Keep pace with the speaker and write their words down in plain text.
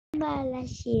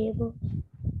Impossible.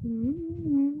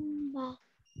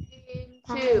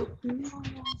 Two.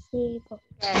 Okay.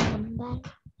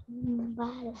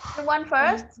 One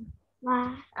first.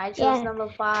 I choose number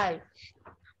 5.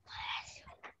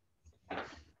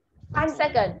 5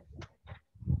 seconds.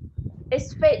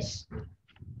 It's fish.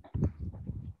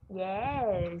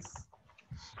 Yes.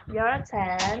 Your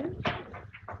turn.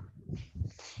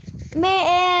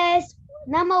 Me is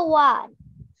number 1.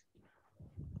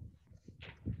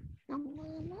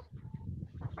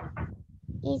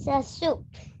 It's a soup.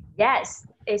 Yes,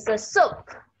 it's a soup.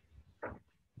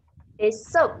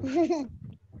 It's soup.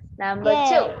 Number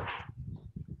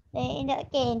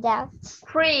 2.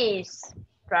 Crease.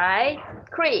 Right?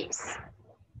 Crease.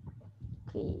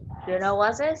 Do you know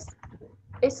what this?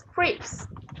 It's creeps.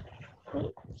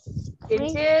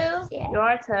 Into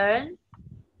your turn.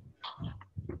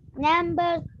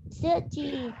 Number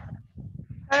 13.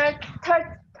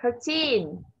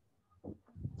 13.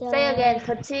 Say again,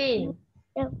 13.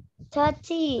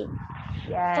 13.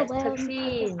 Yes,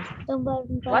 13.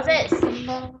 What's this?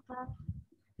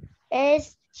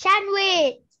 It's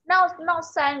sandwich. No, not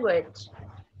sandwich.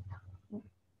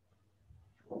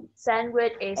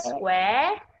 Sandwich is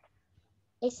square.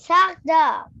 It's hot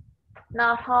dog.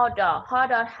 Not hot dog. Hot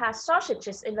dog has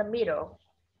sausages in the middle.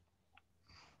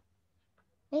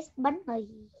 It's bánh mì.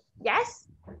 Yes.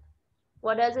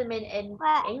 What does it mean in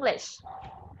English?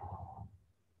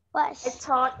 What?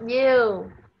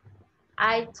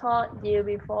 I taught you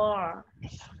before.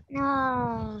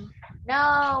 No.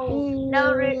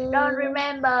 Don't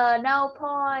remember. No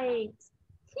point.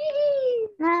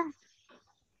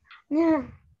 No.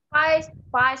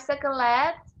 5 seconds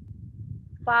left.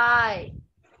 5,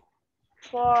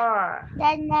 4,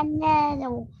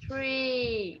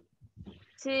 3,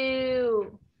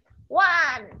 2,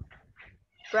 1.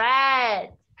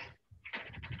 Bread.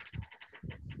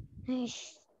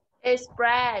 It's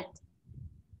bread.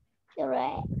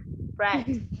 Bread. Bread.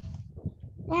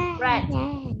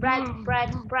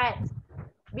 Bread.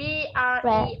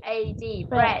 B-R-E-A-D.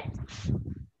 Bread.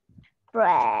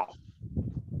 Bread.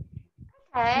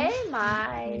 Okay,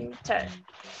 my turn.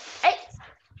 8.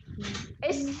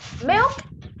 It's milk.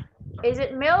 Is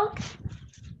it milk?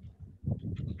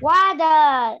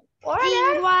 Water. Water?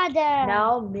 Drink water.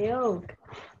 No, milk.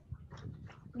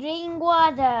 Drink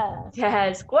water.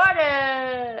 Yes,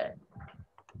 water.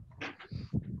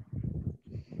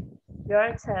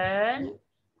 Your turn.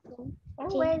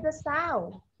 Oh, where's the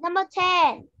sound? Number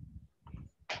 10.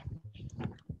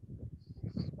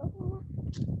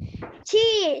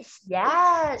 Cheese.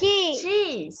 Yes, Cheese.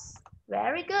 cheese.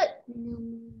 Very good.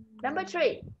 Number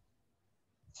 3.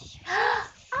 Oh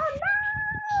no!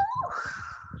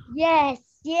 Yes.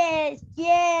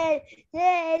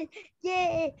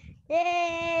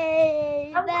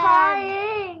 I'm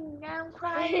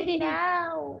crying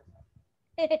now.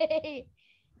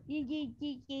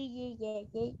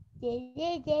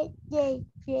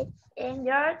 In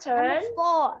your turn.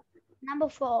 Number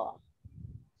 4.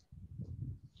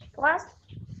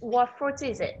 What fruit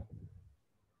is it?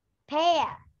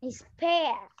 Pear. It's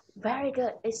pear. Very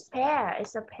good. It's pear.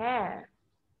 It's a pear.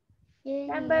 Yeah.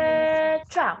 Number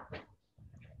 12.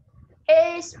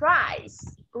 It's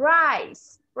rice.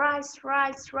 Rice.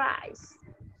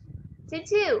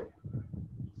 2.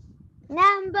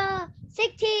 Number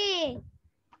 16.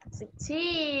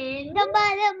 16. Number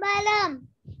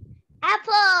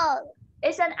apple.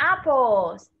 It's an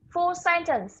apple. Full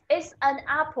sentence. It's an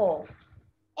apple.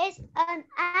 It's an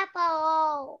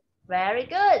apple. Very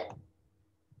good.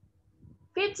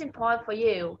 15 points for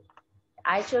you.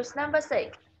 I chose number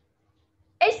 6.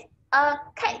 It's a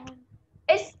cake.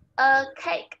 It's a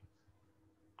cake.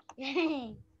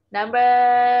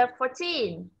 Number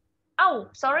 14. Oh,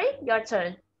 sorry, your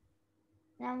turn.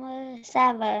 Number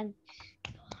 7.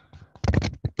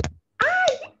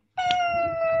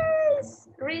 Yes!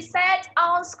 Reset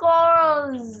all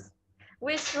scores.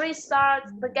 We restart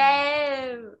the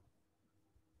game.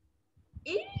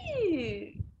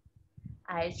 Ew.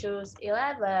 I choose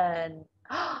 11.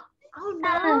 Oh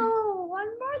no!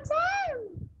 One more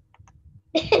time.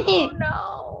 Oh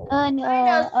no! Oh no!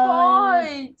 Minus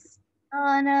points.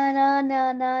 Oh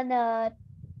no!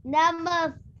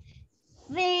 Number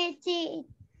 15.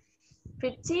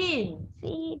 15.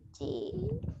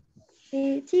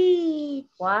 15.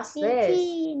 What's 15.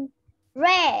 this?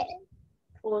 Red.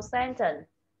 Full sentence.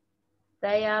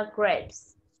 They are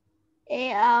grapes.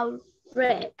 They are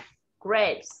red.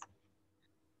 Grapes.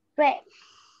 Red.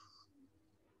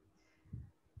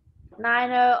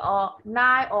 9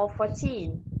 or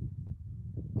 14.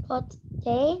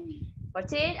 14.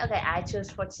 14? Okay, I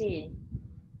choose 14.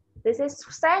 This is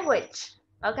sandwich.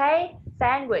 Okay,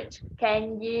 sandwich.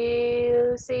 Can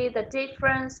you see the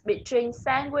difference between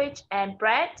sandwich and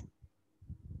bread?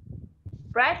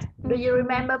 Bread? Do you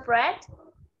remember bread?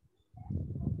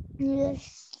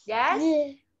 Yes.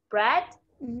 Yes. Bread,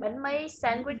 bánh mì,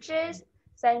 sandwiches.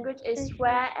 Sandwich is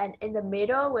square and in the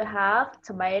middle we have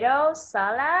tomato,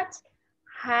 salad,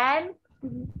 ham,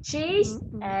 cheese,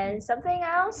 and something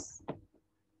else.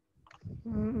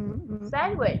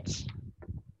 Sandwich.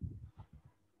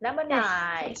 Number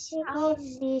 9. Is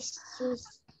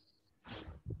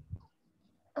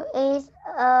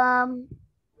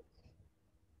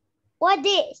what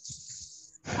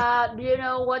is? Do you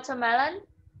know watermelon?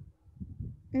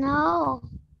 No.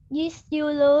 Yes, you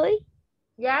lưới.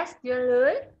 Yes, dưa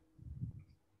lưới.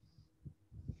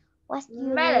 What's you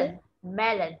Melon.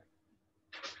 Melon.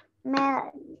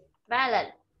 Melon.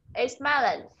 Melon. It's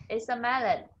melon. It's a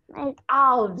melon.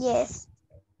 Oh. Yes.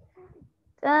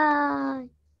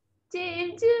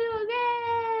 Team 2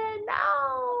 again.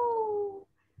 No.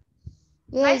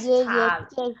 Yes.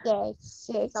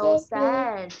 So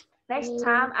sad. Next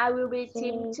time I will be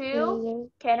team 2.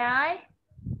 Can I?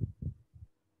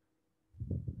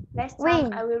 Next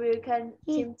time I will be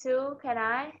team 2. Can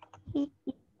I?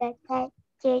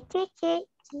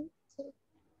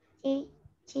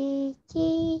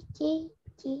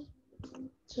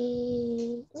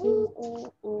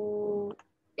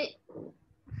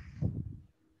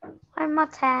 One more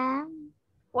time.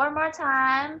 One more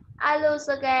time. I lose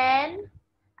again.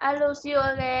 I lose you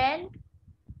again.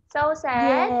 So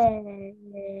sad.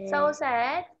 Yeah. So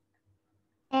sad.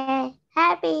 And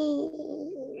happy.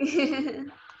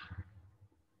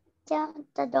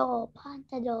 Pantado.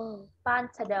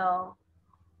 Pantado.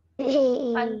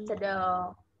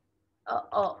 Pantado.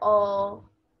 Oh.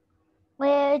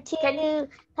 Where to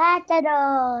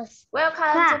Pantados?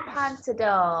 Welcome to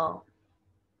Pantado.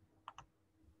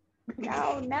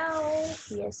 No.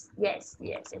 Yes.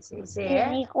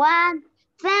 Unit 1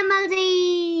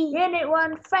 family. Unit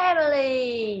 1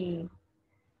 family.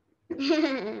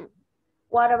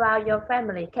 What about your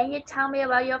family? Can you tell me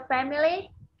about your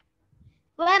family?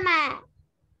 Grandma.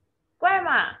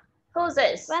 Who's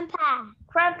this?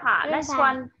 Grandpa. Next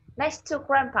one. Next to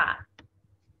grandpa.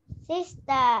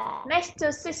 Sister. Next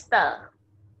to sister.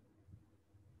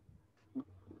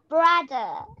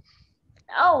 Brother.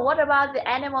 Oh, what about the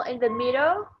animal in the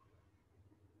middle?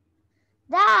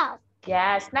 Dog.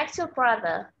 Yes, next to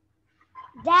brother.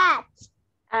 Dad.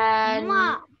 And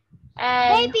Mom.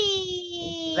 and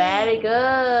Baby. very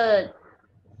good.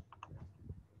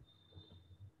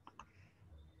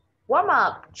 Warm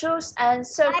up. Choose and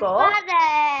circle.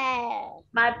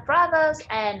 My brothers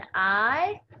and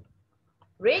I.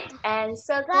 Read and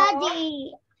circle.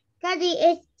 Cuddy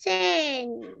is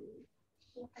 10.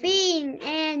 Finn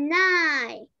and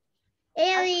 9.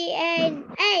 Ellie and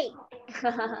 8.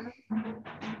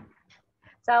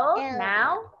 So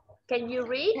now, can you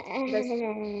read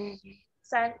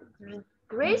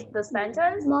the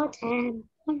sentence? More time.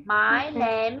 My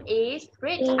name is.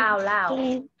 Read out loud.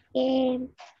 Game.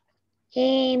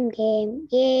 Say.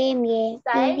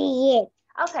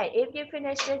 Okay, if you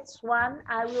finish this one,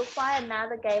 I will find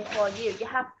another game for you. You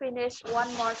have finished one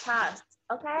more task.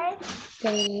 Okay?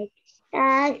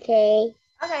 Okay.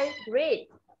 Okay, read.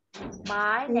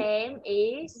 My name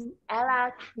is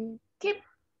Ella. Keep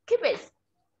it.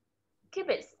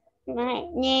 My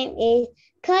name is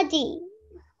Cuddy.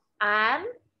 I'm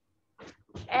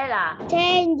Ella.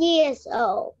 10 years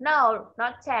old. No,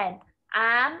 not 10.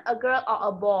 I'm a girl or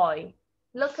a boy.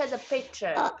 Look at the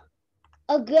picture.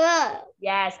 A girl.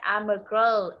 Yes, I'm a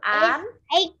girl. I'm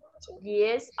 8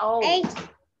 years old. 8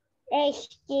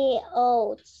 years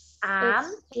old.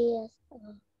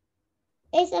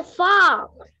 It's a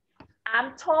frog.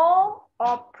 I'm tall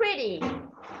or pretty.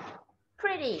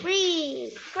 Pretty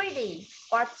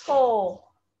or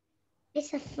tall.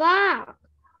 It's a frog.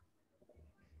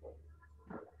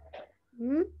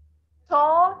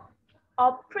 Tall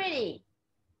or pretty.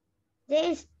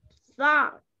 This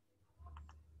frog.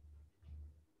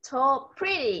 Tall,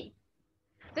 pretty.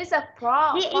 This is a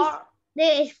frog.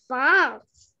 There is frog.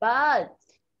 Bird.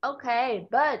 Okay,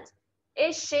 bird.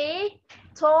 Is she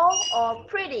tall or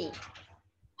pretty?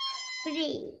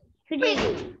 Pretty.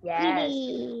 Yes.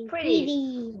 Pretty.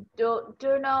 Do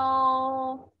you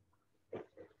know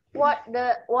what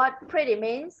pretty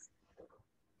means?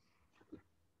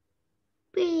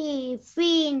 Pretty.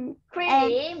 Thin.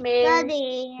 Pretty means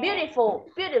beautiful.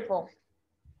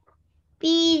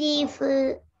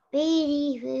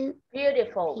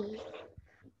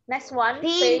 Next one.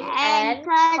 Pink and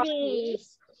pretty.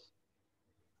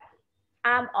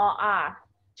 Am or are.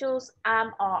 Choose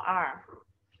am or are.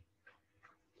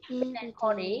 Finn and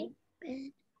Cody.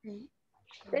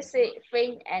 This is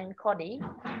Finn and Cody.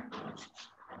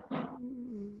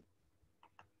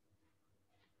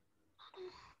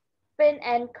 Finn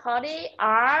and Cody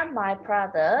are my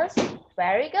brothers.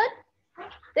 Very good.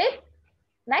 Tiếp.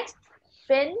 Next.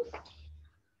 Finn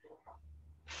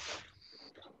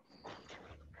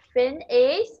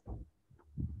is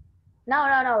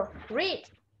no. Read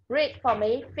for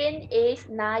me. Finn is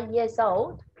 9 years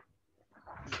old.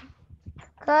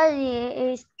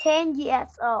 Cody is 10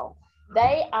 years old.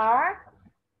 They are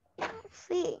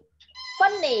Funny.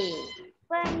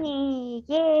 funny.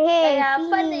 Yay. They are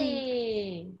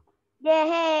funny.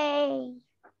 Yay.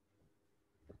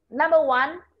 Number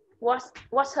 1,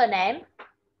 what's her name?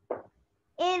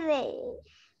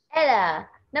 Ella.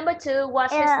 Number 2,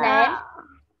 what's his name?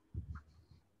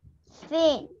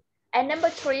 Finn. And number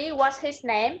 3, what's his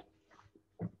name?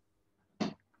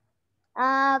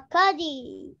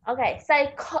 Cody. Okay,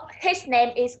 say his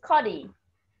name is Cody.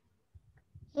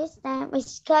 His name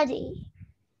is Cody.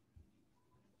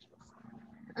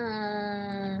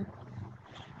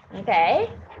 Okay,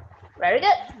 very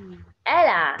good.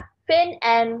 Ella, Finn,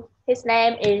 and his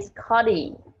name is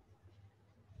Cody.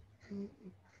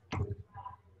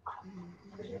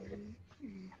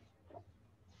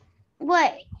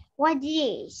 Wait, what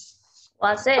is?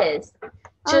 What's this?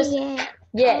 Oh, yeah.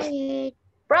 Yes. Oh, yeah.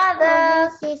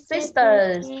 Brothers, Oh,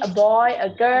 sisters, a boy, a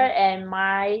girl, and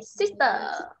my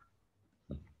sister.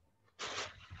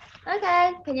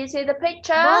 Okay, can you see the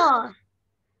picture? Boy.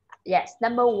 Yes,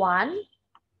 number 1.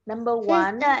 Number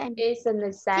 1 is an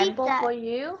example sister. for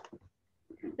you.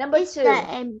 Number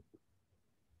 2.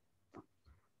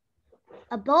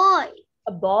 A boy.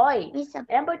 A boy.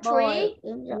 Number 3, boy.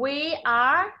 we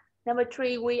are. Number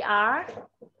 3, we are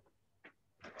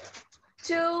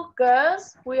 2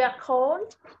 girls. We are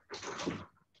called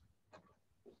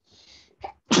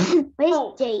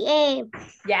chị em.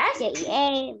 Yes. Chị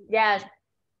em. Yes.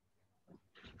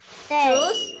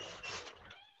 Choose.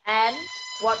 And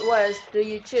what words do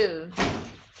you choose?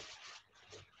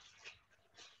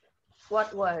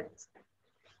 What words?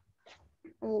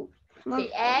 The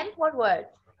M, what word?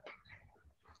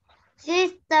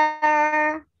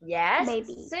 Sister. Yes,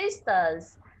 Baby.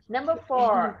 Sisters. Number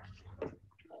 4.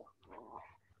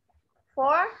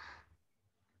 4.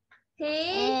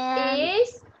 He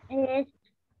is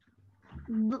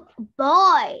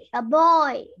boy. A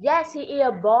boy. Yes, he is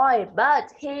a boy,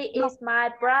 but he is my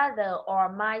brother or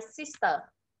my sister.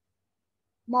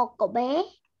 Một cậu bé.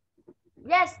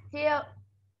 Yes, he is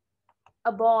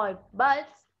a boy, but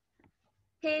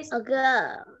he's a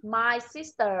girl. My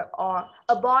sister, or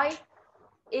a boy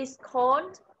is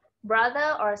called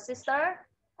brother or sister.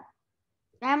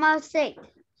 Number 6.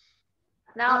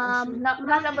 Now,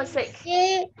 not number 6.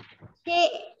 She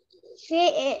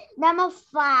is number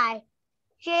 5.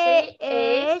 She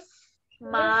is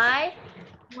my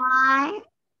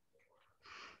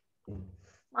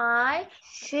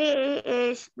she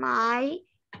is my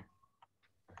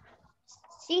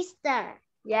sister.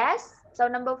 Yes. So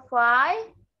number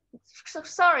 5.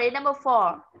 Sorry, number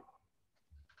 4.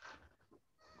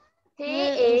 He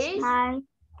is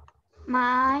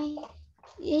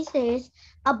This is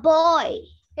a boy.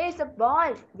 He's a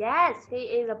boy. Yes, he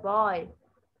is a boy.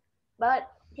 But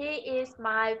he is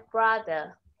my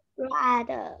brother.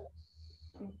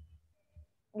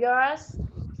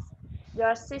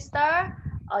 Your sister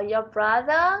or your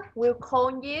brother will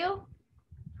call you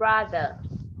brother.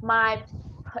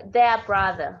 Their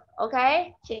brother.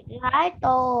 Okay? Chị gái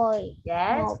tôi.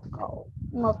 Yes.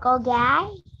 Một cô gái.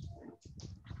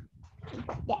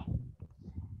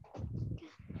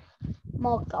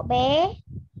 Một cậu bé.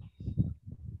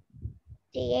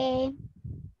 Chị em.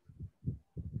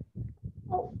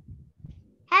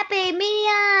 Happy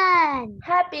Million.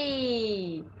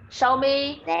 Happy. Show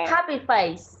me happy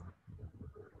face.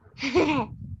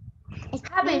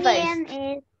 Happy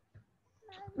face.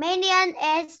 Million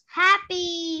is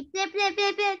happy.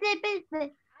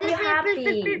 Are you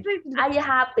happy? Are you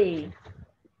happy?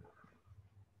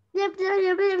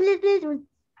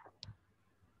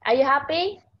 Are you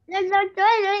happy? Yeah,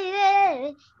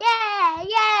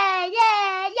 yeah,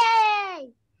 yeah, yeah.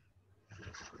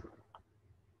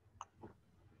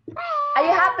 Are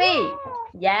you happy?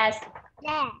 Yes.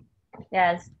 Yeah.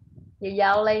 Yes. You're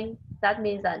yelling. That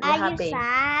means that you're happy. Are you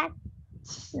sad?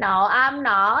 No, I'm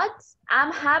not.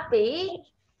 I'm happy.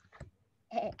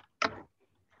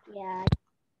 Yeah.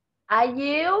 Are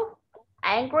you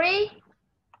angry?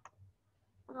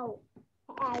 Oh,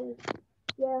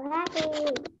 you're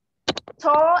happy.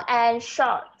 Tall and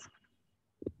short.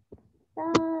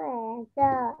 Tall and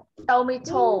short. Show me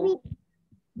tall.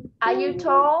 Are you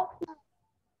tall?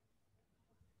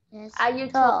 Yes. Are you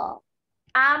tall?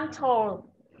 I'm tall.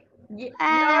 I'm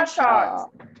You're short.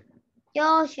 tall.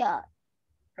 You're short.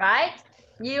 Right?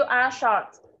 You are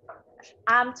short.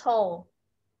 I'm tall.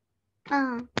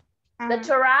 The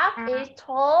giraffe is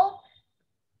tall.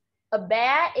 A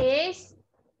bear is...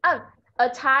 a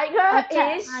tiger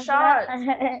is short.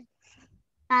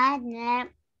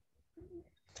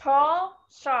 Tall,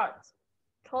 short.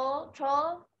 Tall,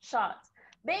 tall, short.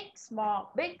 Big,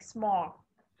 small, big, small.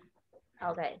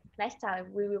 Okay, next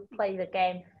time we will play the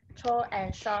game. Tall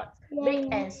and short,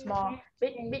 big and small.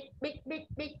 Big, big, big, big,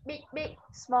 big, big, big.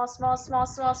 Small, small, small,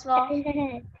 small, small.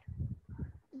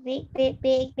 Big, big,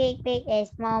 big, big, big, and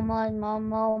small, small, small,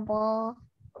 small, small.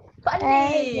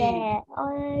 Funny.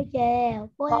 Oh yeah.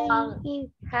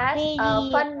 Hoàng has a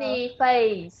funny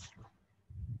face.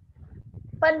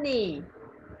 Funny.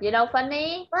 You know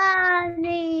funny?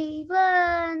 Funny,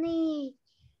 funny.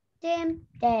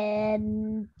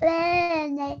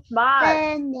 Smart.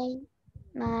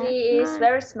 He is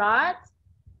very smart.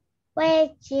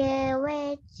 Which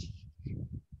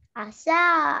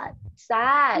sad.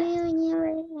 Sad.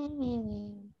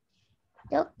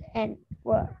 Look and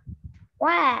work.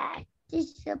 Wow, this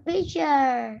is a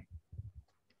picture.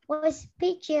 What's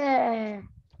picture?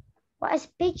 What's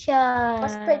picture?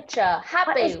 What's picture?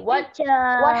 Happy. What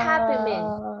happy mean?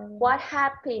 What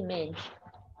happy mean?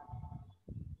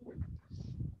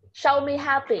 Show me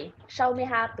happy. Show me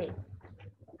happy.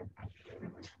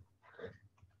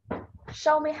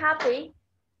 Show me happy.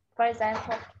 For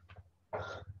example.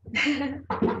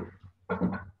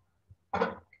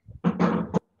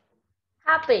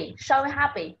 Happy. Show me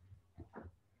happy.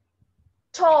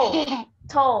 Tall.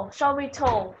 Tall. Show me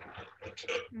tall.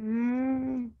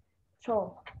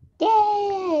 Tall.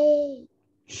 Yay.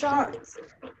 Short.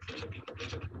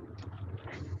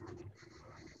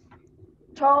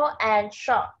 Tall and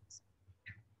short.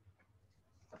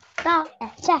 Tall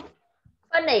and short.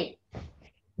 Funny.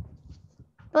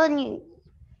 Funny.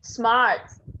 Smart.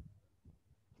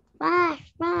 Smart.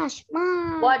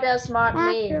 What does smart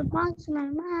mean?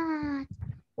 Smart.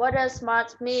 What does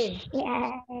smart mean?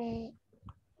 Yeah.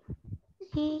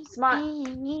 Smart.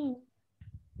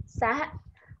 Sad.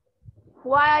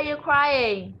 Why are you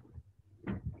crying?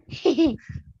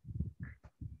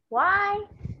 Why?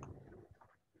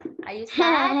 Are you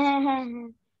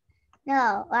sad?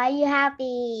 No. Are you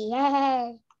happy?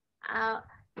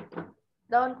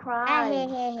 Don't cry.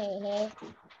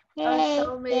 Don't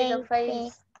show me the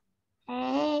face.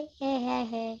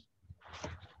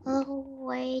 Oh,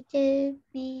 wait to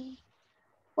me.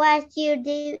 What you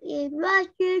doing? What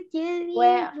you doing?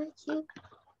 Where? What you...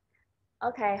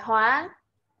 Okay, Hoang.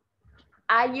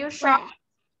 Are you short?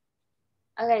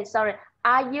 Okay, sorry.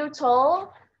 Are you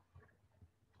tall?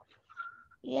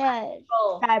 Yes.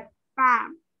 Tall.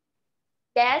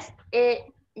 Yes,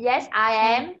 Yes, I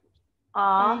am.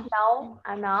 Or no,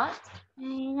 I'm not. I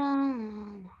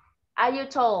know. Are you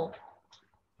tall?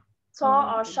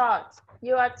 Tall or short?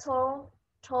 You are tall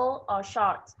or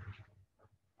short?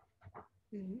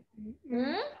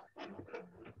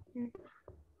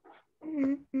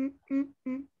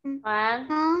 Hoàng,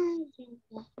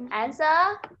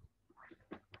 answer.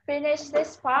 Finish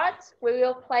this part. We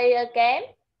will play a game.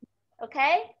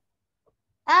 Okay?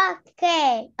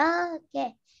 Okay.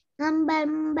 Number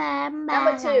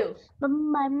 2.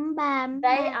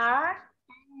 They are.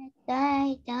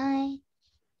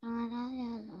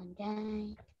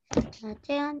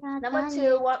 Number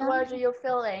 2, what word are you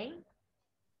feeling?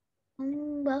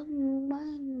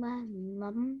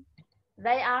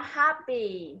 They are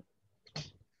happy.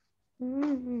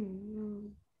 You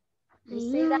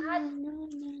see that?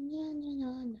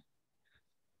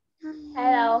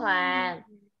 Hello, Hoàng.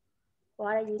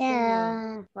 What are you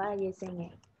singing? What are you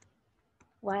singing?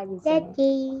 What are you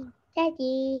singing?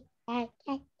 Daddy.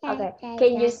 Okay,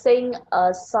 can you sing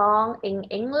a song in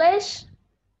English?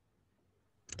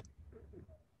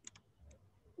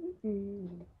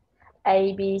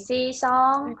 ABC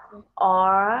song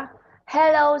or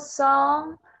hello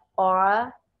song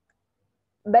or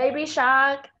baby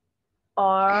shark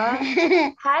or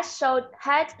head,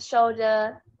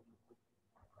 shoulder,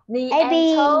 knee and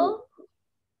toe?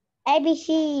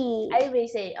 ABC.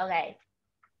 ABC, okay.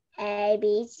 A,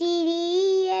 B, C, D,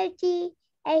 E, F, G,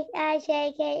 H, I,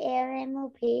 J, K, L, M, O,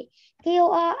 P, Q,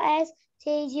 R, S,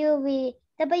 T, U, V,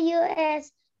 W,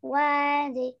 S,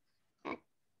 Y, Z.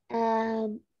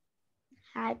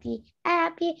 Happy,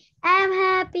 I'm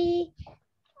happy.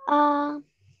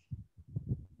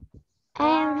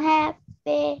 I'm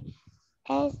happy.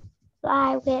 And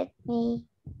fly with me.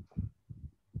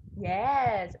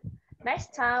 Yes.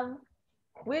 Next time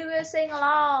we will sing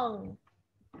along.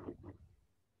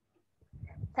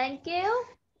 Thank you.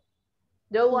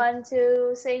 Do you want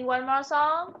to sing one more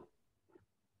song?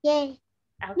 Yeah.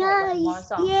 Okay, No, one more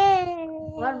song. yeah.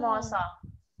 One more song.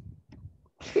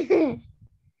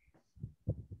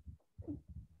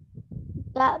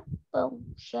 That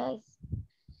boom shows.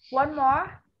 One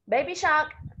more. Baby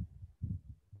shark.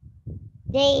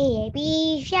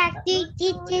 Baby shark, do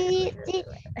do do do.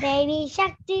 Baby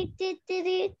shark, do do do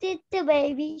do do do.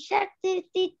 Baby shark, do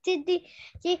do do do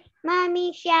do.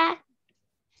 Mommy shark.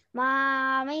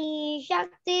 Mommy shark,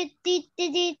 do do do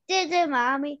do do do.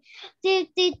 Mommy, do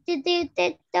do do do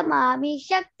do do. Mommy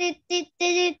shark, do do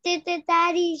do do do.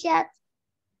 Daddy shark.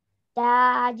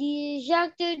 Daddy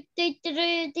shark, do do do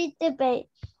do do do. Baby,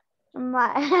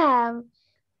 my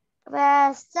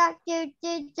Rasak do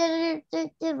do do do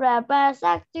do.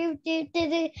 Rabasak do do do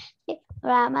do.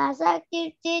 Ramasak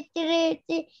do do do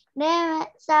do.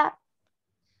 Namasak.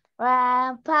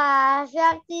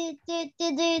 Rampasak do do do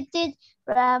do do.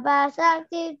 Rabasak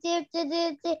do do do do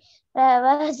do.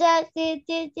 Rabasak do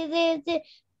do do do do.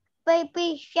 Baby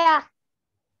shark.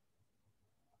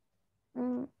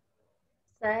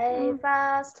 Say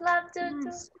fast, love do.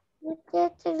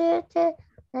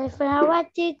 The flower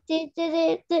do do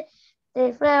do do.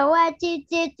 The flower do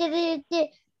do do do.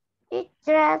 It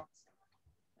drops.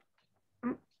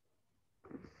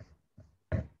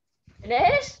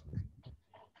 Finish?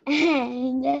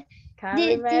 Can't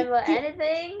remember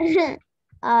anything?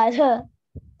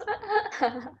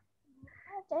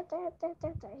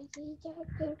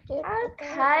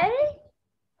 Okay.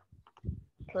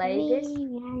 Play this.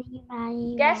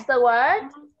 Guess the word.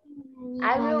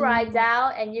 I will write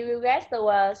down and you will guess the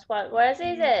words. What word is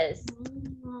this?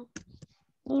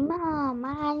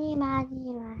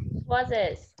 What's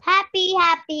this? Happy,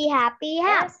 happy, happy,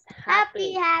 Yes,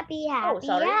 happy, happy, happy, Oh,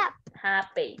 sorry.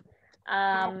 happy,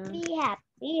 Happy.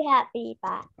 happy, happy,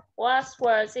 happy. What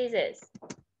word is this?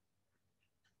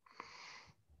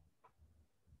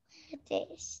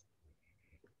 This.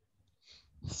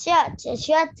 Short.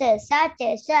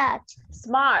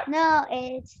 Smart. No,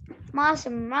 it's monster.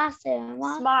 Smart.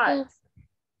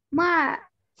 Smart.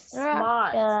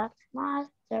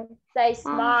 Say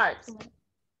smart.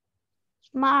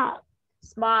 Smart.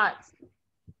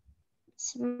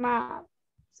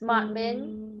 Smart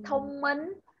means thông minh.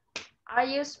 Are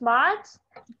you smart?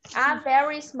 I'm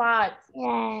very smart.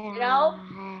 Yeah. You know,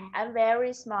 I'm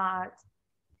very smart.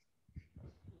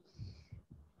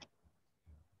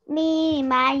 Me.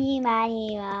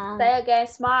 Say again,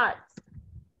 smart.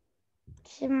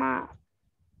 Smart.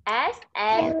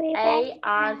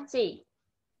 S-M-A-R-T.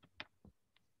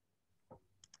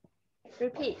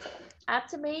 Repeat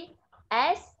after me.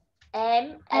 S-M-A-R-T.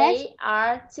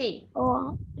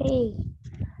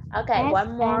 Okay,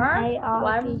 one more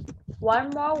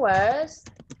word.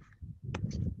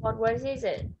 What word is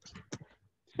it?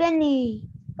 Funny.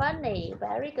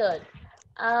 Very good.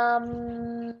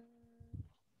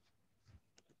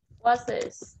 What's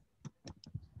this?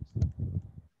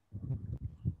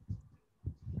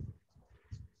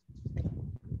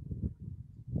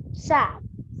 Sad.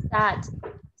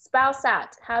 Spell sad.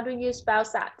 How do you spell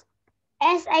sad?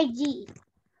 S-I-G.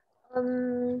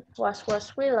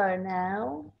 What we learn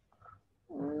now?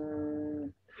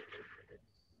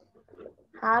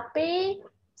 Happy,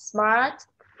 smart,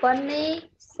 funny,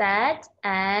 sad,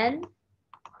 and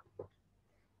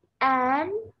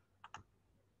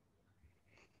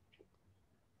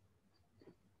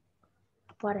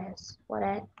what else? What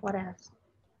else?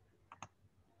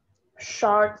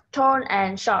 Short, tall,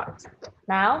 and short.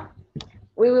 Now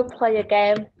we will play a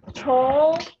game.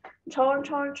 Tall, short,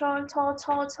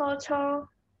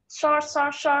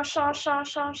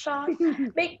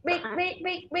 big,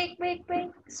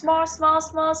 small.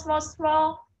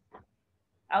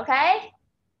 Okay?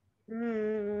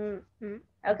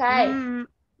 Okay.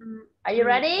 Are you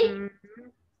ready?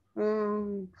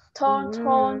 Tone.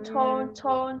 Short. Tone.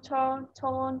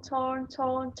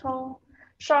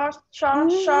 Short.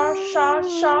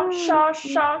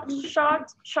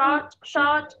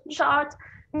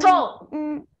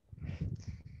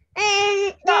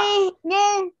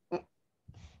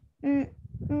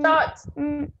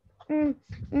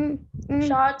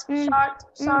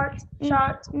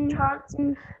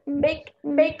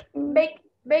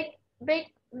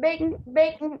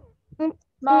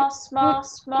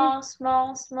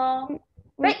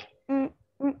 Big.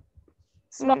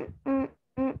 Small.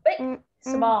 Big.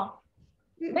 Small.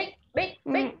 Big.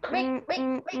 Small.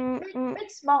 Big.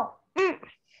 Small.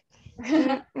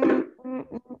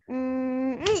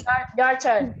 Your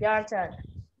turn.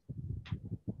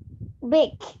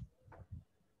 Big.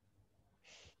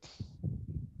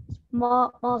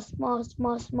 small, small, small,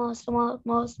 small, small,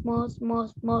 small, small, small,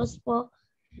 small, small.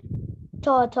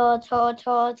 Tall, tall, tall,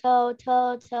 tall, tall,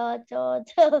 tall, tall, tall,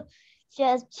 tall.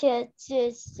 Shut, shut,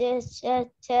 shut, shut, shut,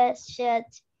 shut, shut.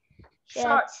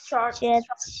 Short, short, Shut,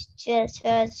 shut,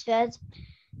 shut, shut.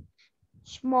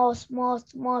 Small, small,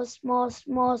 small, small,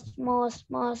 small, small,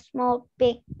 small, small,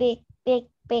 big, big, big,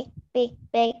 big, big,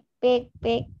 big, big,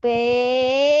 big,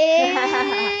 big,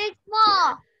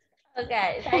 small.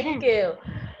 Okay, thank you.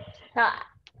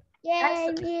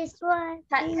 Yeah, this one.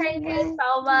 Thank you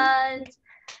so much.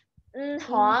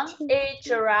 Hoang, is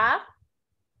giraffe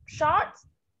short?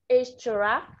 Is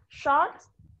giraffe short?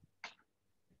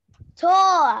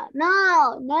 Tall.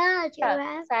 No, no,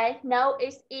 giraffe. Say no,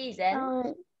 it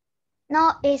isn't.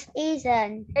 No, it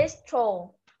isn't. It's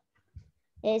tall.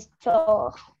 It's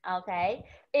tall. Okay.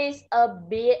 Is a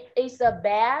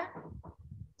bear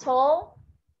tall?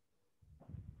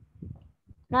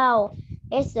 No,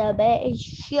 it's a bear is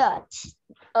short.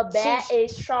 A bear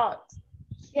is short.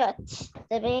 Short.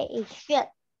 The bear is short.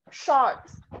 Short.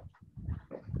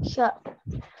 Short.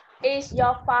 Is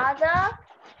your father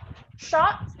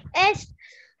short?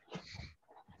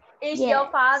 Is your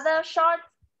father short?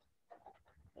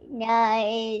 No,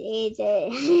 he's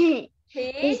tall.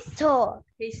 He's tall.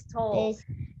 He's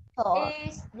tall.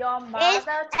 Is your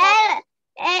mother tall?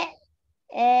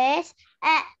 Is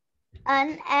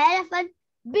an elephant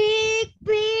big,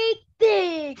 big,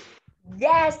 big?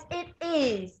 Yes, it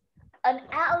is. An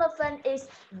elephant is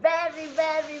very,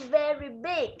 very, very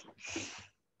big.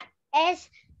 As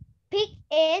pig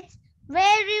is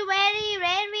very, very,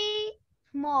 very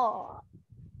small.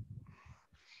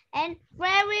 And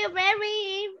very,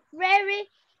 very, very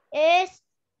is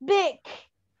big.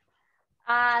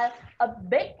 A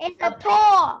big. It's a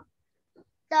tall.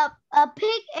 A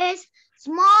pig is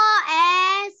small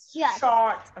and short.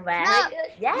 Short. Very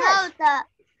good. Yes.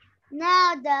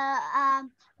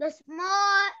 The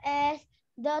small is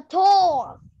the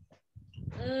tall.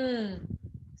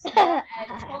 Small and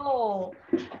tall.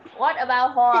 What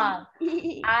about Hoang?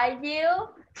 Are you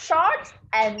short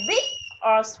and big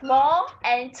or small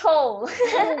and tall?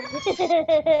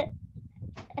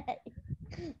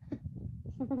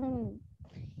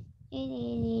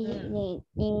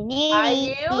 Are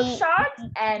you short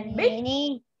and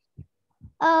big?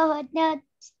 Oh no.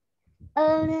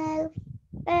 Oh no.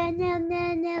 Oh no,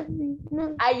 no, no,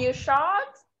 no. Are you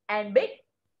short and big?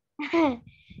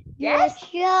 Yes.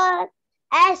 Short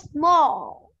and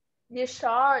small. You're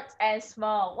short and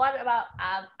small. What about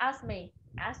ask me?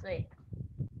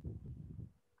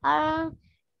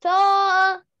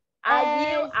 Tall.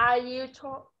 Are you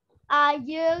tall? Are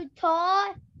you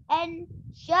tall and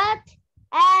short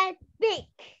and big?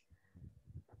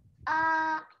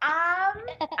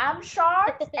 I'm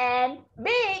short and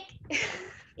big.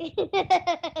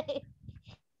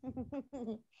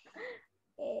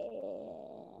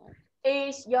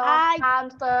 Is your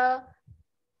hamster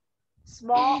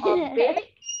small or big?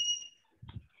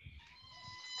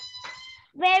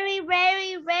 Very,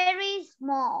 very, very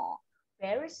small.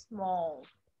 Very small.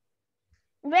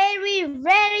 Very,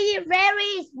 very,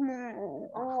 very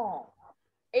small. Oh.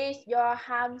 Is your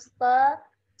hamster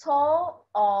tall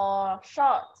or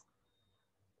short?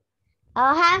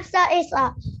 Our hamster is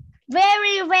a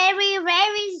very, very,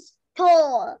 very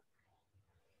tall.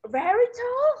 Very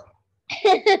tall?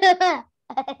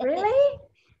 Really?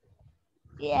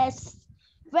 Yes.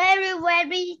 Very,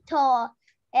 very tall.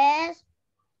 As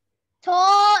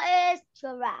tall as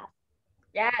giraffe.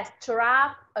 Yes,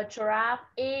 giraffe. A giraffe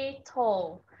is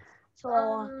tall.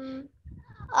 Tall.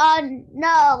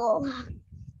 No.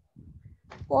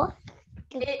 What?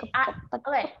 Okay. Are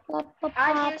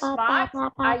you smart?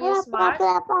 Are you smart?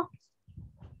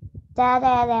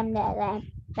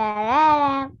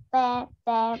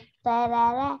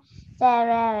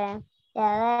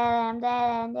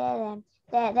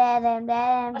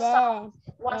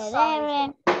 What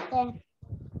song?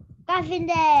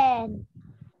 Confident.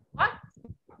 What?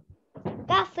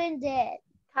 Confident.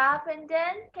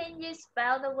 Confident. Can you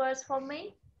spell the words for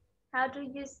me? How do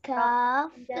you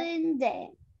spell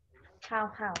confident? How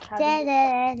do you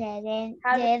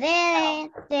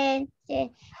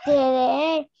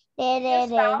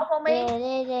spell for me?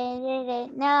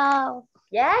 No.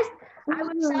 Yes, I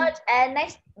will search and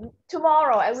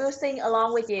tomorrow I will sing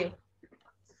along with you.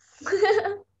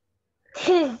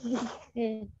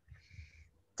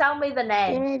 Tell me the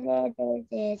name.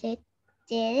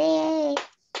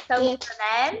 Tell me the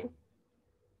name.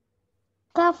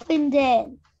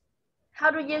 Confident. How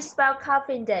do you spell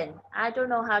confident? I don't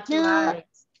know how to write.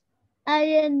 I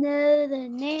don't know the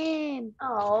name.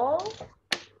 Oh,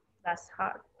 that's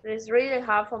hard. It's really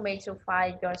hard for me to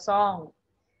find your song.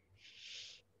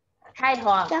 Hey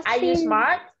Hoàng, are you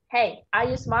smart? Hey, are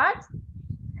you smart?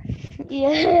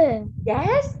 Yeah.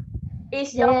 Yes.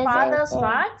 Is your father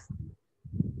smart?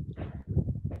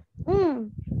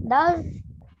 Those.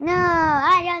 No,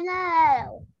 I don't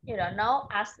know. You don't know?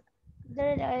 Ask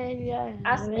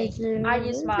me. Are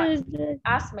you smart?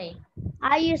 Ask me.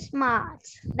 Are you smart?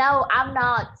 No, I'm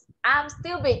not. I'm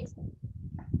stupid.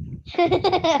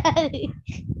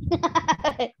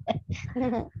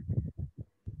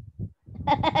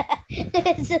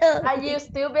 Are you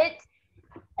stupid?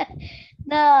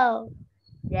 No.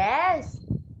 Yes.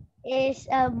 It's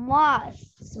a mouse.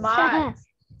 Smart.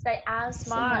 Say I'm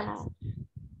smart.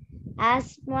 I'm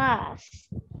smart.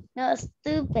 Not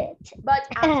stupid. But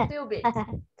I'm stupid.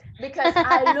 Because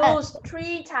I lose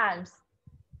 3 times.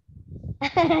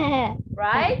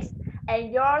 Right?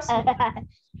 And yours,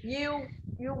 you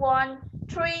won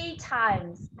 3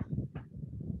 times.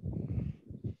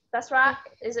 That's right.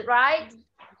 Is it right?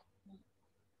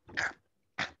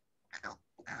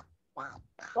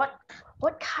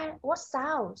 What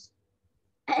sounds?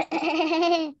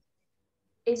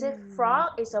 Is it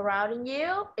frog? Is surrounding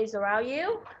you? Is around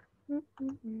you?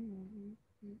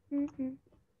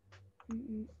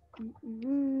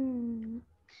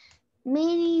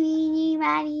 Mini, mini,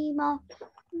 mani, mo.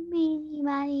 Mini,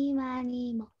 mani,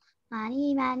 mani, mo.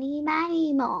 Mani, mani,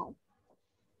 mani, mo.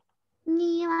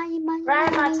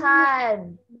 Grandma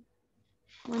time.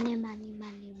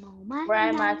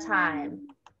 Grandma time.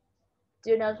 Do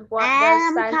you know what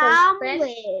the sentence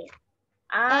means?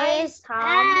 I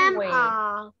come with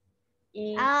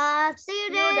a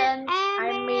student. I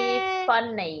mean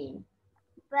funny.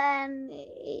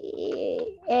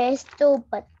 Funny is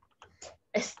stupid.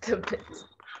 Stupid.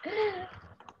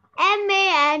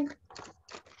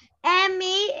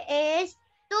 Emmy is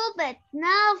stupid,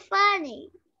 not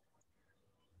funny.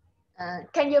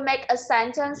 Can you make a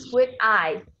sentence with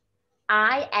I?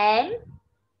 I am.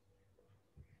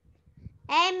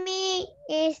 Emmy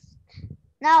is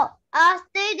no a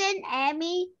student.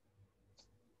 Emmy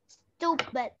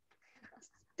stupid.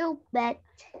 Stupid.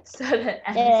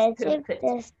 Stupid.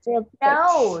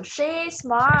 No, she's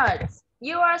smart.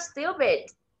 You are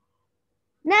stupid.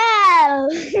 No.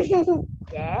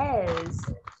 Yes.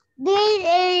 This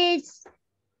is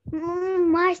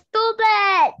my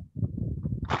stupid.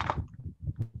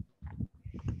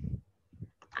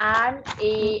 An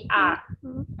er.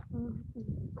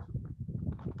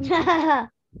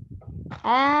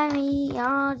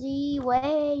 Annie,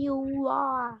 where you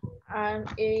are. An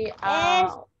er,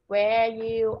 where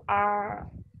you are.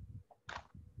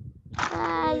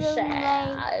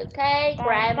 Okay,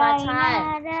 grandma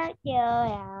time.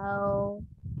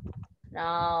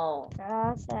 No.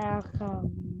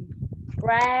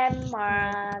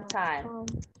 Grandma time.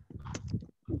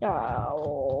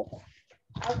 No.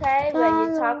 Okay, when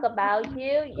you talk about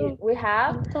you, we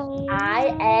have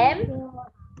I am.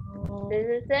 This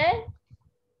is it.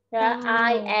 Yeah,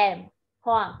 I am.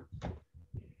 Hoang.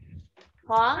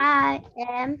 Hoang. I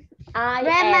am. I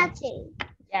Dramatic. am.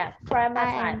 Yeah, grandma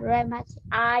time. Dramatic.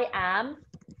 I am.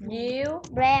 You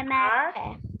Dramatic.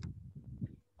 are.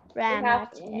 We have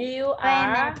you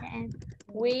are.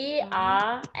 We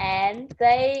are and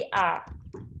they are.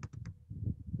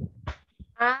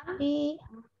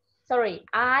 Sorry,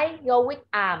 I go with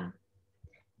am.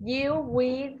 You,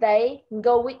 we, they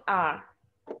go with are.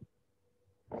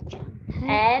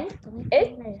 And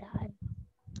it,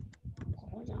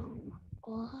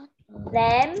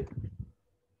 them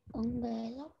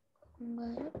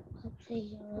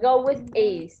go with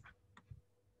is.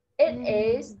 It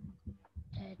is.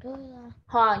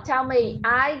 Hoàng, tell me,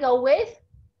 I go with?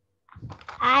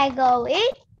 I go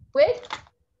with? With?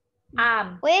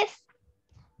 Am. With?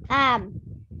 Am.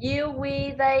 You,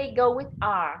 we, they go with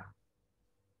are.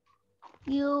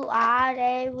 You are,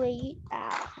 they, we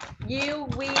are. You,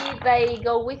 we, they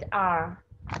go with are.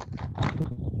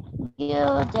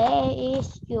 You, they,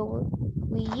 is, you,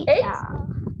 we it are.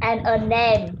 And a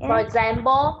name. For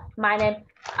example, my name.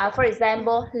 For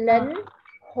example, Linh,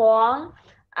 Hoàng,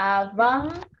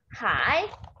 Vân, Hải.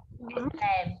 This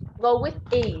name go with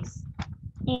is.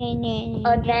 A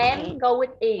name go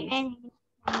with is.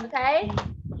 Okay?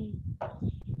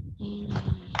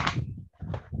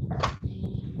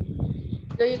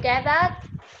 Do you get that?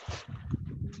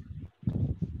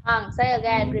 Say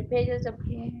again. Repeat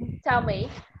it. Tell me.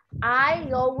 I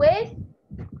go with.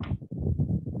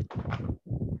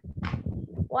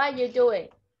 What are you doing?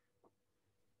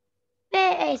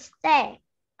 Stay.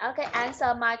 Okay,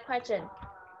 answer my question.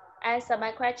 Answer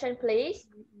my question, please.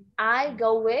 I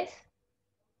go with.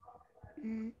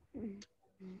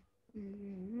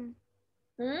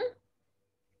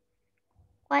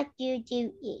 What do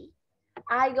you eat?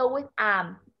 I go with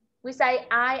am. We say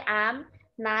I am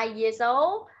 9 years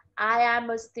old. I am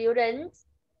a student.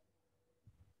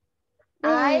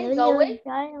 I go with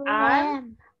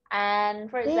am. And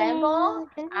for example,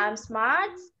 I'm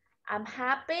smart. I'm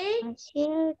happy.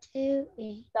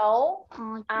 So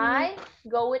I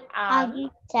go with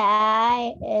am.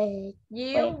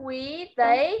 You, we,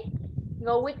 they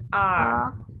go with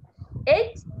are.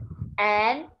 It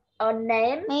and a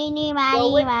name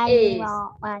go with is.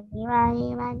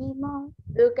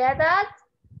 Look at that.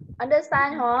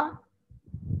 Understand, huh?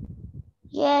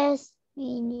 Yes.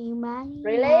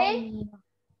 Really?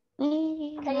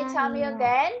 Can you tell me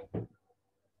again?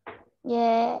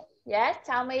 Yeah. Yes,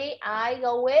 tell me. I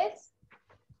go with.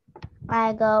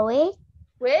 I go with.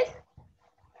 With.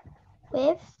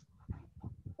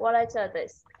 What letter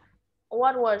this?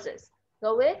 What was this?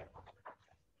 Go with.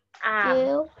 Am.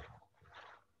 You.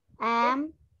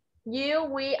 Am. You,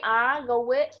 we, are go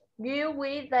with. You,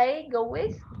 we, they go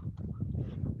with.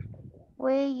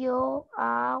 We, you,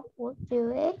 are, would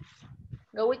you it?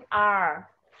 Go with are.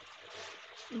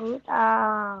 Good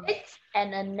are. It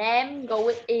and a name go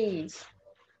with is.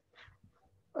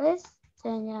 With the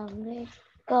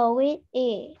go with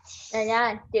it. Này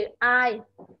nha, chữ I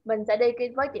mình sẽ đi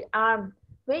với chữ am.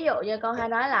 Ví dụ như con hay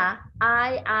nói là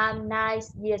I am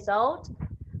 9 years old.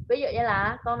 Ví dụ như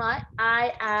là con nói I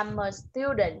am a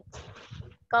student.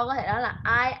 Con có thể nói là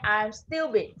I am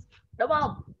stupid. Đúng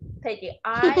không? Thì chữ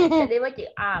I sẽ đi với chữ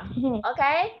am. Ok?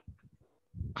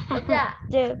 Đúng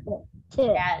chưa?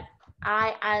 Yes.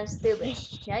 I am stupid.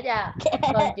 Nhớ chưa?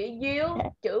 Còn chữ you,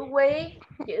 chữ we,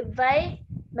 chữ they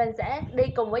mình sẽ đi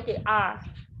cùng với chữ are.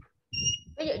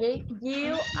 Ví dụ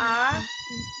như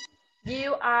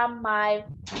you are my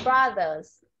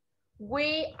brothers.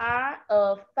 We are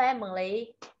a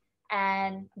family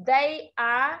and they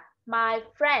are my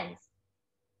friends.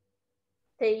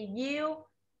 Thì you,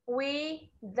 we,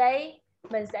 they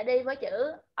mình sẽ đi với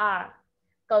chữ are.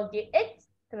 Còn chữ it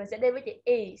thì mình sẽ đi với chữ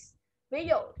is. Ví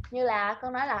dụ như là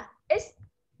con nói là it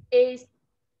is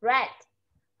red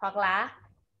hoặc là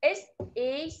it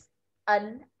is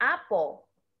an apple.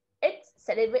 It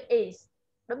sẽ đi với is.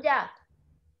 Đúng chưa?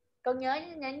 Con nhớ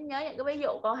những cái ví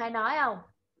dụ con hay nói không?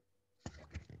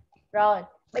 Rồi,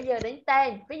 bây giờ đến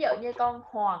tên. Ví dụ như con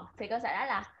Hoàng thì con sẽ nói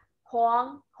là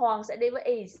Hoàng sẽ đi với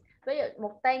is. Ví dụ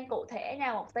một tên cụ thể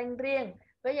nha, một tên riêng.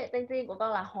 Ví dụ tên riêng của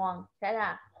con là Hoàng sẽ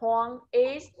là Hoàng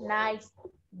is 9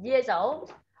 years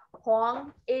old. Hoàng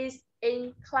is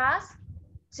in class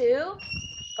 2.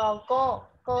 Còn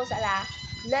cô sẽ là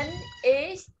Linh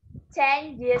is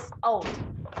 10 years old.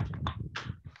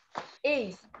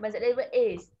 Is, mình sẽ đi với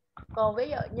is. Còn ví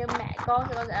dụ như mẹ con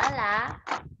thì con sẽ nói là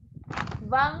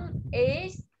Vân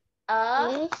is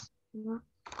 11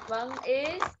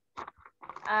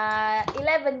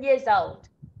 years old.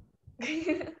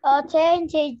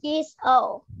 20 years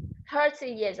old.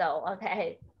 30 years old.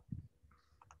 Okay.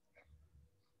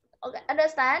 Okay,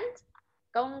 understand?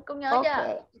 Con nhớ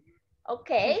chưa?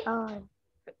 Okay.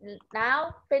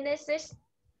 Now finish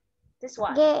this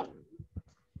one. Yeah.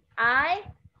 I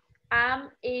am,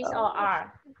 is or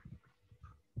are?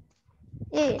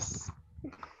 Is.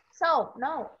 So,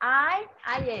 no, I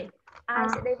gì? I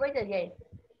sẽ đi với từ gì?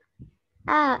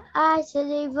 I sẽ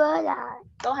đi với lại.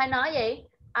 Con hay nói gì?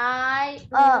 I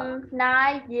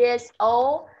 9 years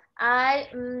old. I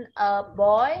a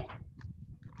boy.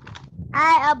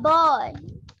 I a boy.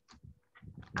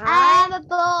 I am a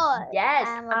boy. Yes,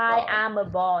 I am a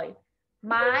boy.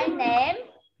 My name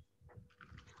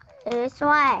is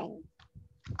Hoàng.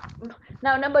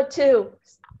 No, number 2.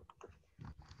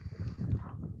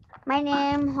 My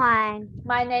name Hoàng.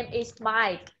 My name is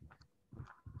Mike.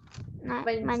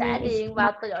 Mình sẽ điền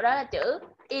vào từ chỗ đó là chữ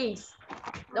is.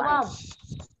 Đúng không?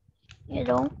 Dạ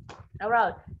đúng. Đúng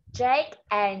rồi. Jake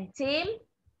and Tim.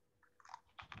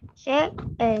 Jake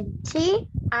and Tim.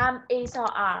 Am, is or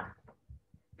are.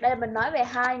 Đây mình nói về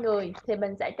hai người thì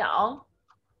mình sẽ chọn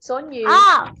số nhiều.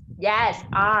 Yes,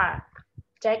 are.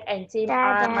 Jake and Tim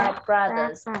are my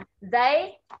brothers.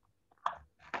 They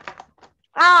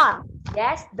are.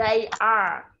 Yes, they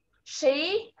are.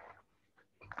 She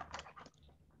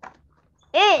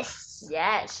is.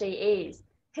 Yes, she is.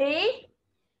 He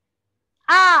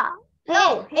are.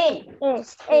 No, he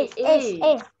is.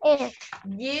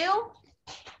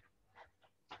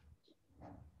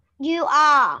 You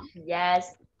are.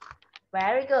 Yes.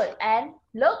 Very good. And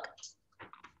look.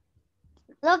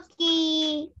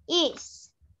 Lucky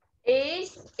is.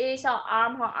 Is or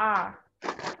arm or are?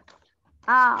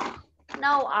 Are.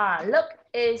 No, are. Look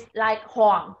is like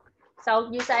Hoàng.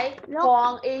 So you say Look.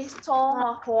 Hoàng is tall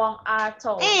or Hoàng are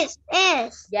tall? Is.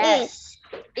 Yes.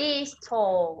 Is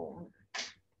tall.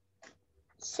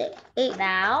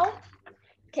 Now,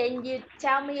 can you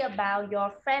tell me about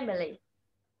your family?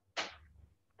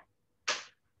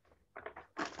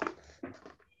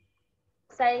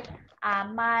 Say,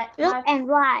 Look and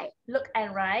write. Look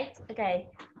and write. Okay.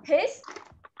 His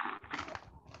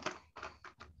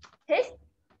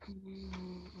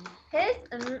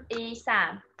is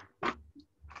Sam.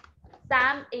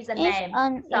 Sam is a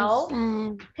name. So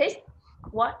his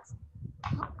what?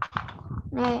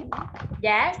 Name.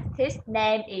 Yes, his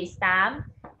name is Sam.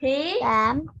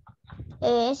 Sam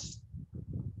is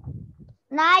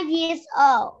 9 years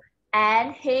old.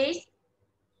 And he's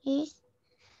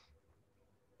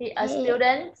a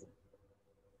student,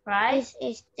 right? He's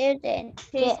a student.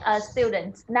 He's a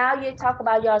student. Now you talk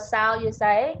about yourself. You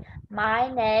say,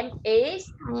 my name is,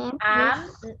 I'm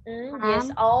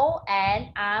years old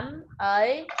and I'm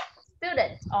a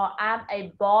student, or I'm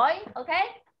a boy. Okay,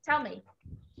 tell me.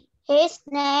 His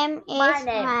name is My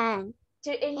name. Hoàng.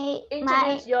 To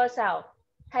introduce yourself.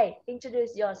 Hey,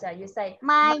 introduce yourself. You say,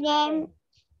 my name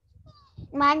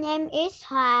is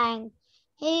Hoàng.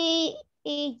 He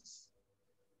is.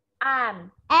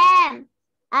 I'm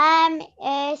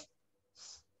is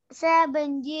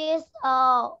 7 years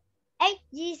old. 8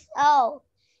 years old.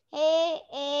 He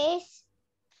is.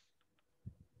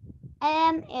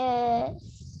 Is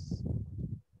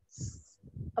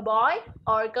a boy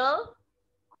or a girl?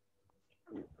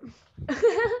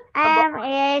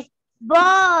 Is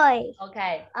boy.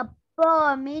 Okay. A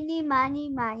boy. Mini, money,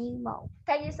 mo.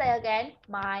 Can you say again?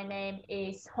 My name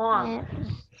is Hoang.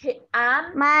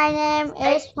 My name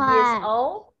is Hoàng. Years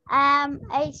old. I'm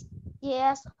 8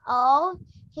 years old.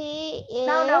 He is.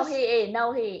 No,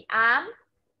 he. I'm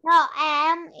not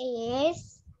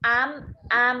is.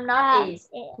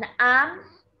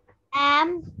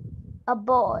 I'm a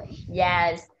boy.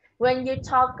 Yes. When you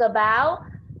talk about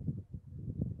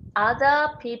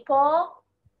other people,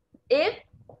 if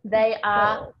they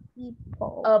are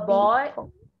a boy,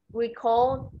 we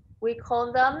call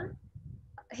them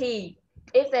he.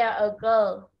 If they are a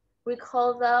girl, we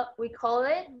call it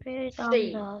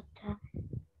she.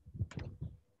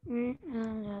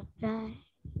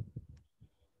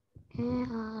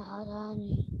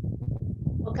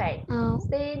 Okay.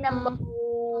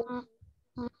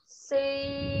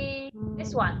 See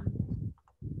this one.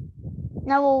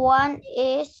 Number 1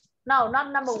 is. No,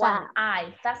 not number 1.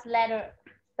 I. That's letter.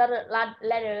 I.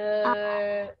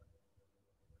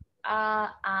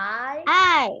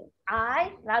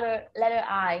 Letter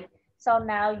I. So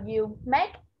now you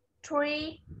make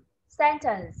 3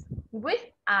 sentences with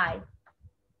I.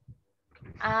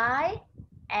 I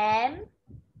am.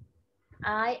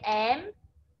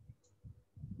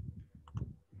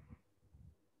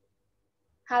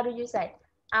 How do you say?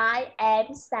 I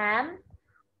am Sam.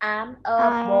 I'm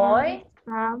a boy.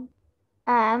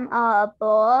 I'm a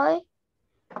boy.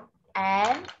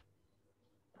 And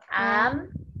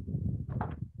I'm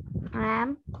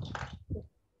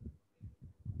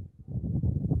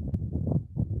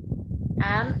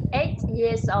 8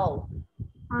 years old.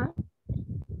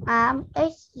 I'm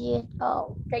 8 years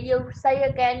old. Can you say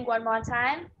again one more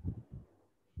time?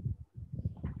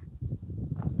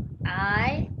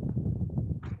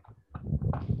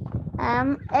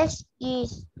 I'm 8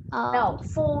 years old. No,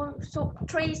 full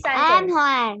 3 sentences. I'm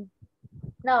Hoàng.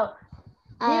 No,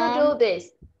 you do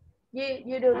this.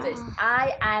 You do this.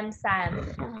 I am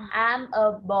Sam. I'm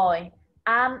a boy.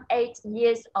 I'm 8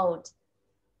 years old.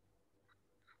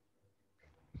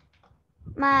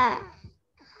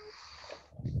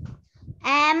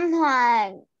 I'm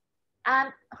Hoàng.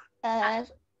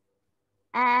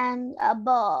 I'm a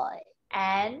boy.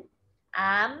 And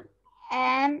I'm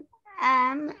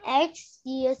 8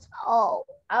 years old.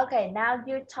 Okay, now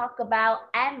you talk about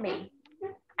Amy.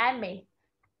 Amy.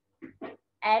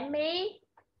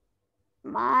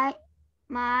 My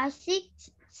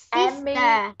sister. Amy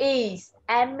is.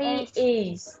 Amy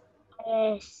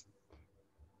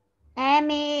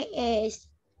is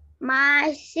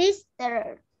my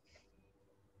sister.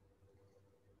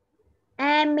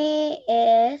 Amy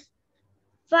is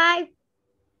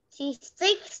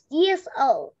 6 years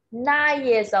old. 9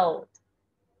 years old.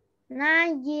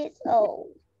 9 years old.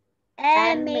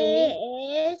 Amy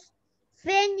is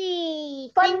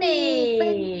funny.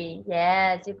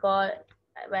 Yes, you got it.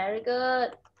 Very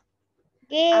good.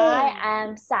 I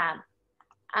am Sam.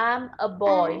 I'm a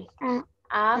boy.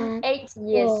 I'm 8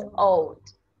 years old.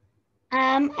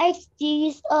 I'm 8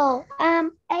 years old.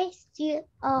 I'm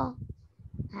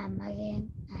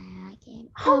again.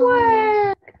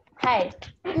 Homework. Hey.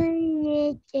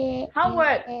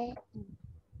 Homework.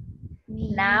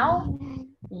 Now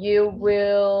you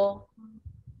will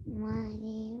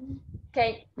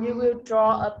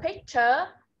draw a picture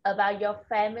about your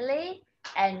family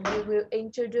and you will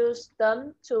introduce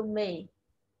them to me.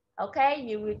 Okay,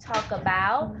 you will talk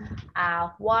about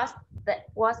what's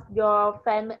your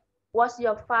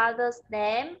father's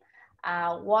name,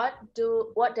 what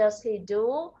does he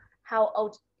do, how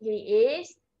old he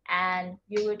is, and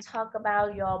you will talk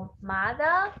about your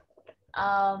mother.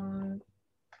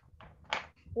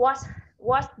 What's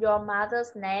your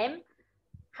mother's name,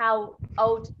 how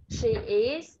old she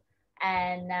is,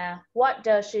 and what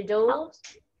does she do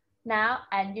now,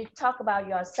 and you talk about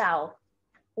yourself.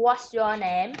 What's your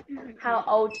name? How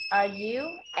old are you?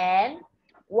 And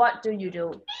what do you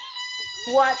do?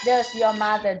 What does your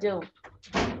mother do?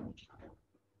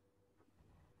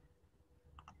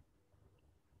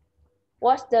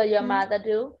 What does your mother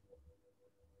do?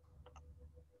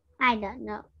 I don't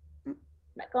know.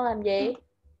 Mẹ con làm gì?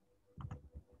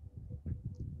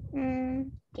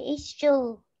 Kỹ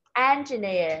sư.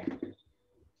 Engineer.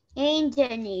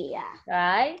 Engineer.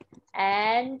 Right?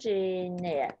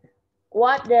 Engineer.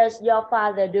 What does your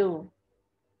father do?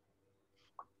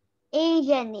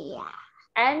 Engineer.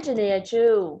 Engineer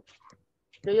too.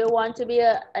 Do you want to be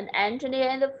an engineer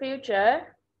in the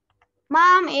future?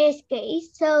 Mom is kỹ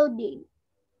sư điện.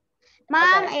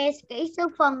 Mom is kỹ sư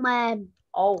phần mềm.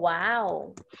 Oh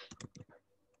wow.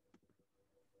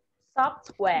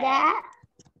 Software.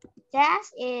 That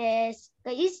is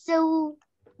kỹ sư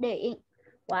điện.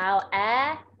 Wow.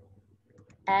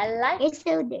 Kỹ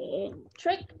sư điện.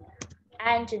 Electric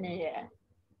engineer.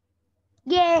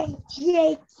 Yes.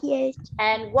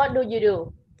 And what do you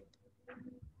do?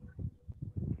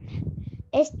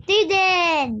 A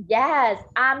student. Yes,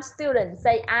 I'm student.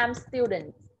 Say I'm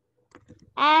student.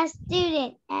 I'm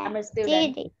student. I'm a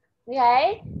student.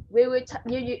 Okay. We will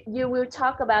you will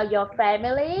talk about your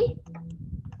family.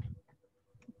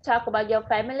 Talk about your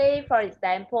family. For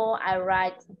example, I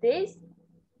write this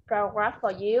paragraph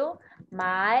for you.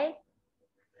 My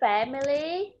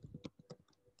family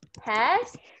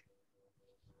has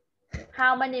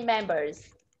how many members?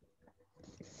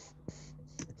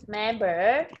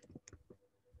 Member.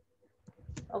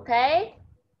 Okay.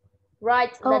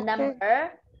 Write the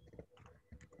number.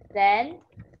 Then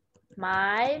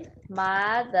my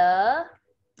mother's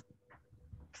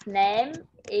name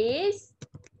is.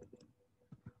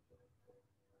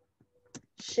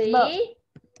 She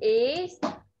is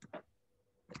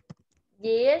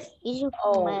years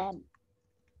old.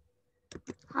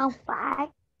 Không phải.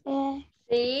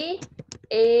 She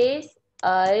is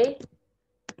a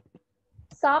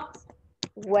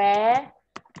software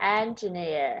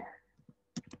engineer.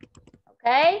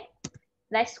 Okay.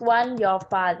 Next one, your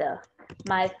father.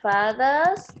 My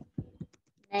father's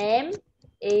name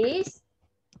is.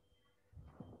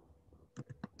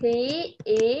 He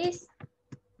is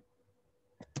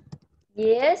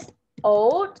years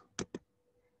old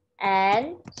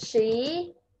and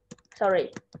he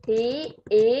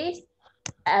is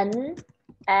an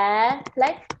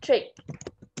electric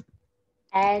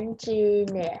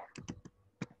engineer.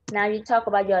 Now you talk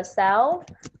about yourself.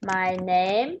 My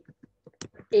name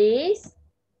is.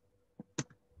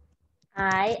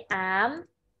 I am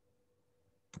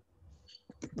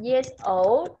years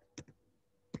old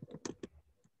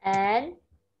and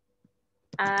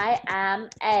I am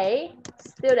a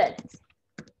student.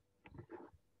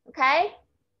 Okay?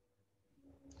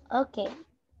 Okay.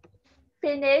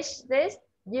 Finish this.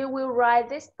 You will write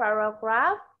this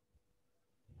paragraph.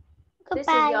 Goodbye. This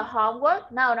is your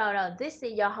homework. No. This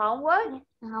is your homework.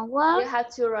 You have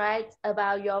to write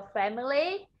about your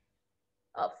family.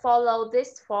 Follow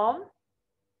this form.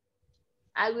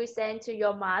 I will send to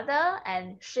your mother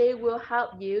and she will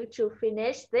help you to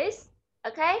finish this.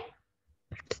 Okay?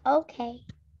 Okay.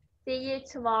 See you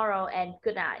tomorrow and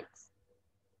good night.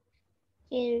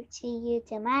 See you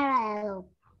tomorrow.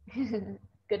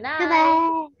 Good night.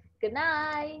 Goodbye. Good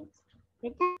night.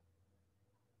 Good night.